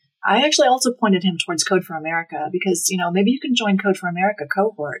thing. I actually also pointed him towards Code for America because, maybe you can join Code for America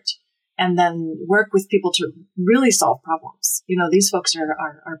cohort and then work with people to really solve problems. These folks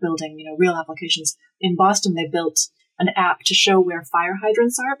are building, real applications. In Boston, they built an app to show where fire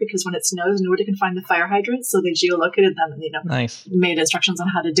hydrants are, because when it snows, nobody can find the fire hydrants. So they geolocated them and, nice. Made instructions on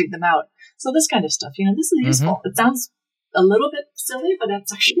how to dig them out. So this kind of stuff, this is useful. It sounds a little bit silly, but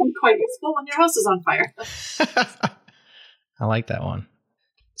it's actually quite useful when your house is on fire. I like that one.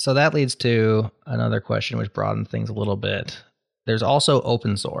 So that leads to another question, which broadens things a little bit. There's also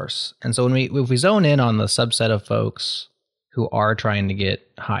open source. And so if we zone in on the subset of folks who are trying to get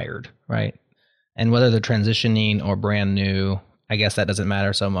hired, right? And whether they're transitioning or brand new, I guess that doesn't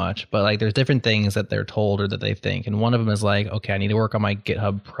matter so much. But there's different things that they're told or that they think. And one of them is okay, I need to work on my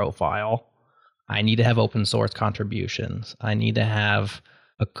GitHub profile. I need to have open source contributions. I need to have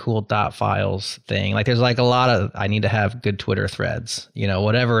a cool dot files thing. Like there's like a lot of, I need to have good Twitter threads,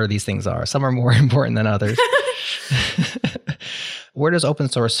 whatever these things are. Some are more important than others. Where does open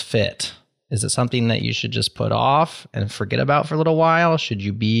source fit? Is it something that you should just put off and forget about for a little while? Should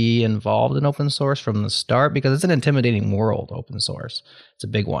you be involved in open source from the start? Because it's an intimidating world, open source. It's a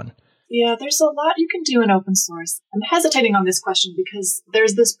big one. Yeah, there's a lot you can do in open source. I'm hesitating on this question because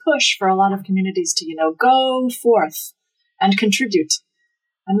there's this push for a lot of communities to, go forth and contribute.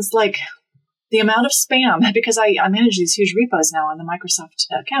 And it's like the amount of spam, because I manage these huge repos now on the Microsoft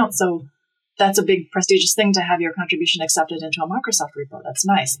account. So that's a big prestigious thing to have your contribution accepted into a Microsoft repo. That's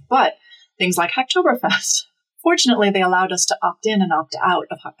nice. But things like Hacktoberfest, fortunately, they allowed us to opt in and opt out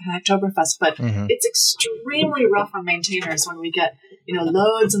of Hacktoberfest, but it's extremely rough on maintainers when we get,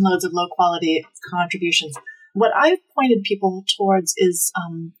 loads and loads of low quality contributions. What I've pointed people towards is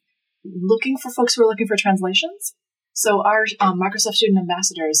looking for folks who are looking for translations. So our Microsoft student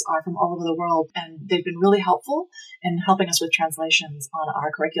ambassadors are from all over the world, and they've been really helpful in helping us with translations on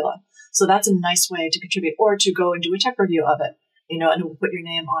our curricula. So that's a nice way to contribute, or to go and do a tech review of it, and put your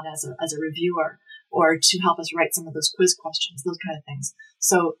name on as a reviewer, or to help us write some of those quiz questions, those kind of things.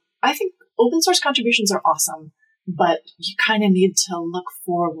 So I think open source contributions are awesome, but you kind of need to look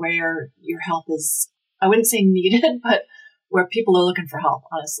for where your help is, I wouldn't say needed, but where people are looking for help,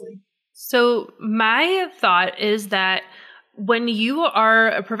 honestly. So my thought is that when you are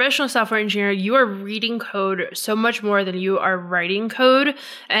a professional software engineer, you are reading code so much more than you are writing code,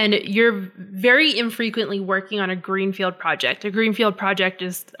 and you're very infrequently working on a greenfield project. A greenfield project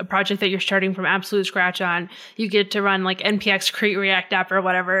is a project that you're starting from absolute scratch on. You get to run like npx create React app or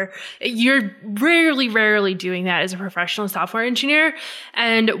whatever. You're rarely doing that as a professional software engineer.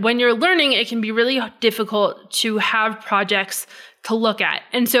 And when you're learning, it can be really difficult to have projects to look at.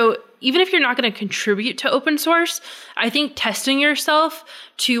 And so even if you're not going to contribute to open source, I think testing yourself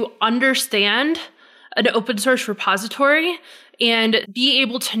to understand an open source repository and be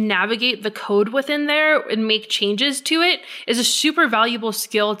able to navigate the code within there and make changes to it is a super valuable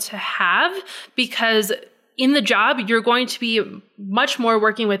skill to have, because in the job, you're going to be much more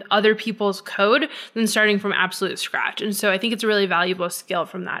working with other people's code than starting from absolute scratch. And so I think it's a really valuable skill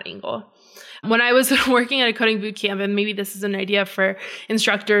from that angle. When I was working at a coding boot camp, and maybe this is an idea for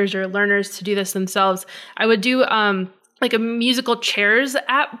instructors or learners to do this themselves, I would do like a musical chairs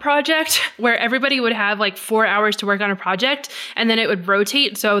app project where everybody would have like 4 hours to work on a project, and then it would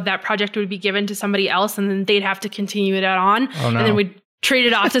rotate. So that project would be given to somebody else, and then they'd have to continue it on. Oh, no. And then we'd trade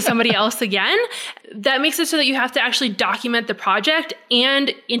it off to somebody else again. That makes it so that you have to actually document the project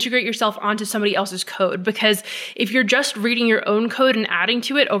and integrate yourself onto somebody else's code. Because if you're just reading your own code and adding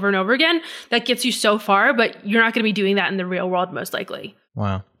to it over and over again, that gets you so far, but you're not going to be doing that in the real world, most likely.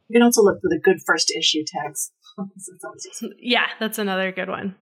 Wow. You can also look for the good first issue tags. Yeah, that's another good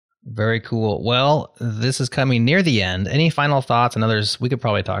one. Very cool. Well, this is coming near the end. Any final thoughts? And others, we could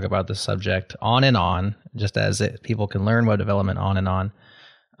probably talk about this subject on and on, just as people can learn web development on and on.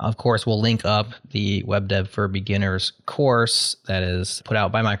 Of course, we'll link up the Web Dev for Beginners course that is put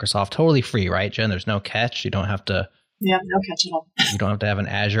out by Microsoft, totally free, right, Jen? There's no catch. You don't have to. Yeah, no catch at all. You don't have to have an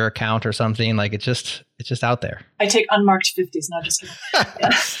Azure account or something. Like it's just out there. I take unmarked 50s, not just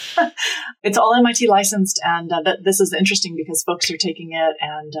kidding. It's all MIT licensed, and this is interesting because folks are taking it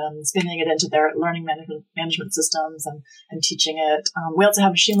and spinning it into their learning management systems and teaching it. We also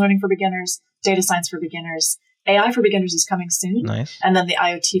have machine learning for beginners, data science for beginners. AI for beginners is coming soon. Nice. And then the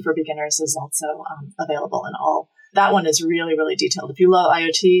IoT for beginners is also available in all. That one is really, really detailed. If you love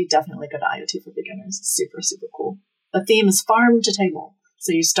IoT, definitely go to IoT for beginners. It's super, super cool. The theme is farm to table.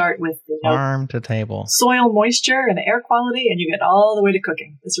 So you start with farm to table, soil moisture and air quality, and you get all the way to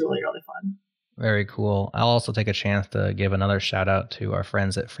cooking. It's really, really fun. Very cool. I'll also take a chance to give another shout out to our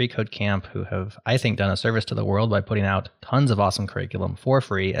friends at Free Code Camp, who have, I think, done a service to the world by putting out tons of awesome curriculum for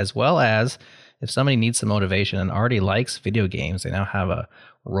free, as well as if somebody needs some motivation and already likes video games, they now have a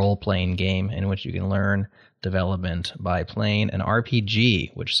role-playing game in which you can learn development by playing an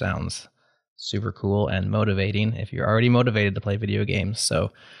RPG, which sounds super cool and motivating if you're already motivated to play video games.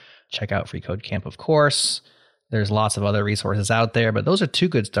 So check out Free Code Camp, of course. There's lots of other resources out there, but those are two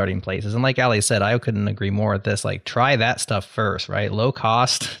good starting places. And like Ali said, I couldn't agree more with this. Like, try that stuff first, right? Low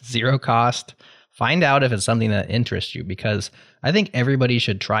cost, zero cost. Find out if it's something that interests you, because I think everybody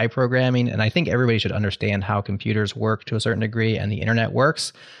should try programming, and I think everybody should understand how computers work to a certain degree and the internet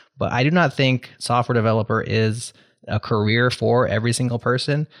works. But I do not think software developer is a career for every single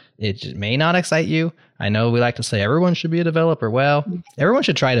person. It just may not excite you. I know we like to say everyone should be a developer. Well, everyone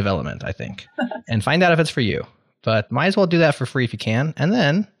should try development, I think, and find out if it's for you. But might as well do that for free if you can, and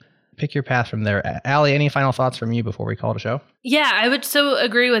then pick your path from there. Ali, any final thoughts from you before we call it a show? Yeah, I would so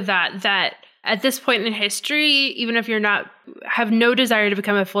agree with that at this point in history, even if have no desire to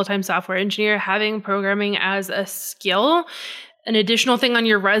become a full-time software engineer, having programming as a skill, an additional thing on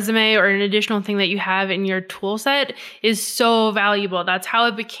your resume or an additional thing that you have in your tool set is so valuable. That's how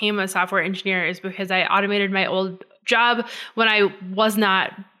I became a software engineer, is because I automated my old job when I was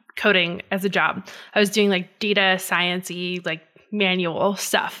not coding as a job. I was doing like data science-y, like manual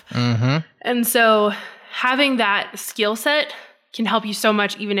stuff. Mm-hmm. And so having that skill set can help you so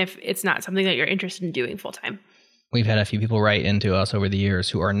much, even if it's not something that you're interested in doing full time. We've had a few people write into us over the years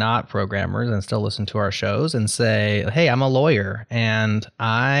who are not programmers and still listen to our shows and say, hey, I'm a lawyer and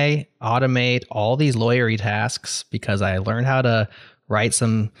I automate all these lawyery tasks because I learned how to write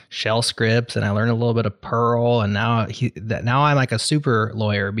some shell scripts and I learned a little bit of Perl, and now I'm like a super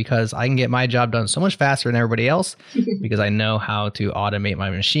lawyer because I can get my job done so much faster than everybody else because I know how to automate my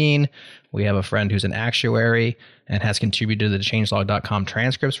machine. We have a friend who's an actuary and has contributed to the changelog.com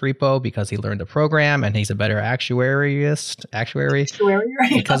transcripts repo because he learned to program, and he's a better actuary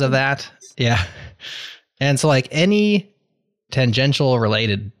because of that. Yeah. And so like any tangential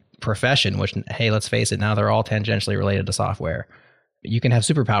related profession, which, hey, let's face it, now they're all tangentially related to software. You can have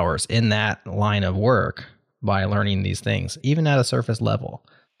superpowers in that line of work by learning these things, even at a surface level.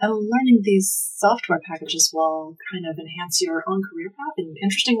 And learning these software packages will kind of enhance your own career path in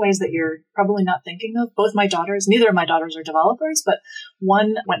interesting ways that you're probably not thinking of. Neither of my daughters are developers, but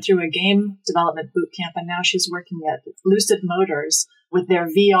one went through a game development boot camp, and now she's working at Lucid Motors with their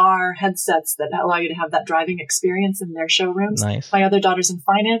VR headsets that allow you to have that driving experience in their showrooms. Nice. My other daughter's in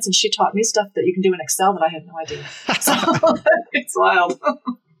finance, and she taught me stuff that you can do in Excel that I had no idea. So it's wild.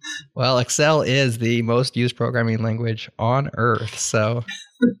 Well, Excel is the most used programming language on earth, so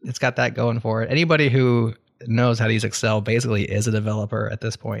it's got that going for it. Anybody who knows how to use Excel basically is a developer at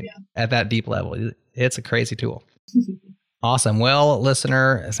this point, at that deep level. It's a crazy tool. Awesome. Well,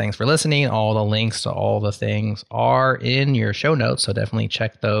 listener, thanks for listening. All the links to all the things are in your show notes, so definitely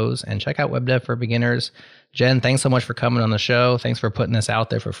check those and check out Web Dev for Beginners. Jen, thanks so much for coming on the show. Thanks for putting this out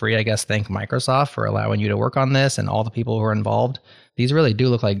there for free. I guess thank Microsoft for allowing you to work on this and all the people who are involved. These really do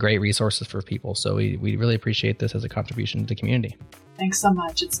look like great resources for people, so we really appreciate this as a contribution to the community. Thanks so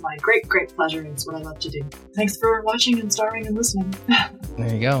much. It's my great, great pleasure. It's what I love to do. Thanks for watching and starring and listening.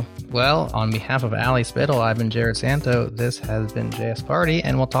 There you go. Well, on behalf of Ali Spittle, I've been Jerod Santo. This has been JS Party,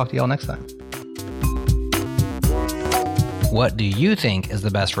 and we'll talk to you all next time. What do you think is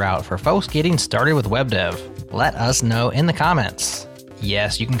the best route for folks getting started with web dev? Let us know in the comments.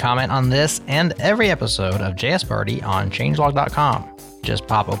 Yes, you can comment on this and every episode of JS Party on changelog.com. Just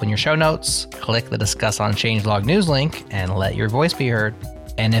pop open your show notes, click the Discuss on Changelog news link, and let your voice be heard.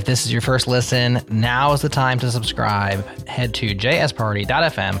 And if this is your first listen, now is the time to subscribe. Head to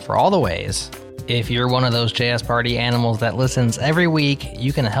jsparty.fm for all the ways. If you're one of those JS Party animals that listens every week,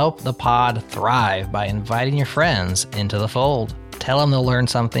 you can help the pod thrive by inviting your friends into the fold. Tell them they'll learn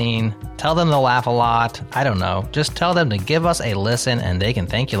something. Tell them they'll laugh a lot. I don't know. Just tell them to give us a listen and they can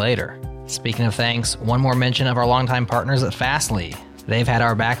thank you later. Speaking of thanks, one more mention of our longtime partners at Fastly. They've had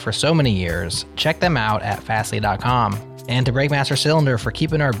our back for so many years. Check them out at fastly.com. And to Breakmaster Cylinder for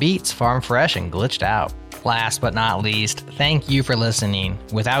keeping our beats farm fresh and glitched out. Last but not least, thank you for listening.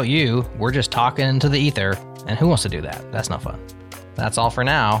 Without you, we're just talking into the ether, and who wants to do that? That's no fun. That's all for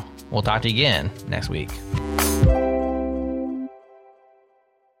now. We'll talk to you again next week.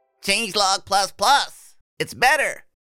 Changelog++. It's better.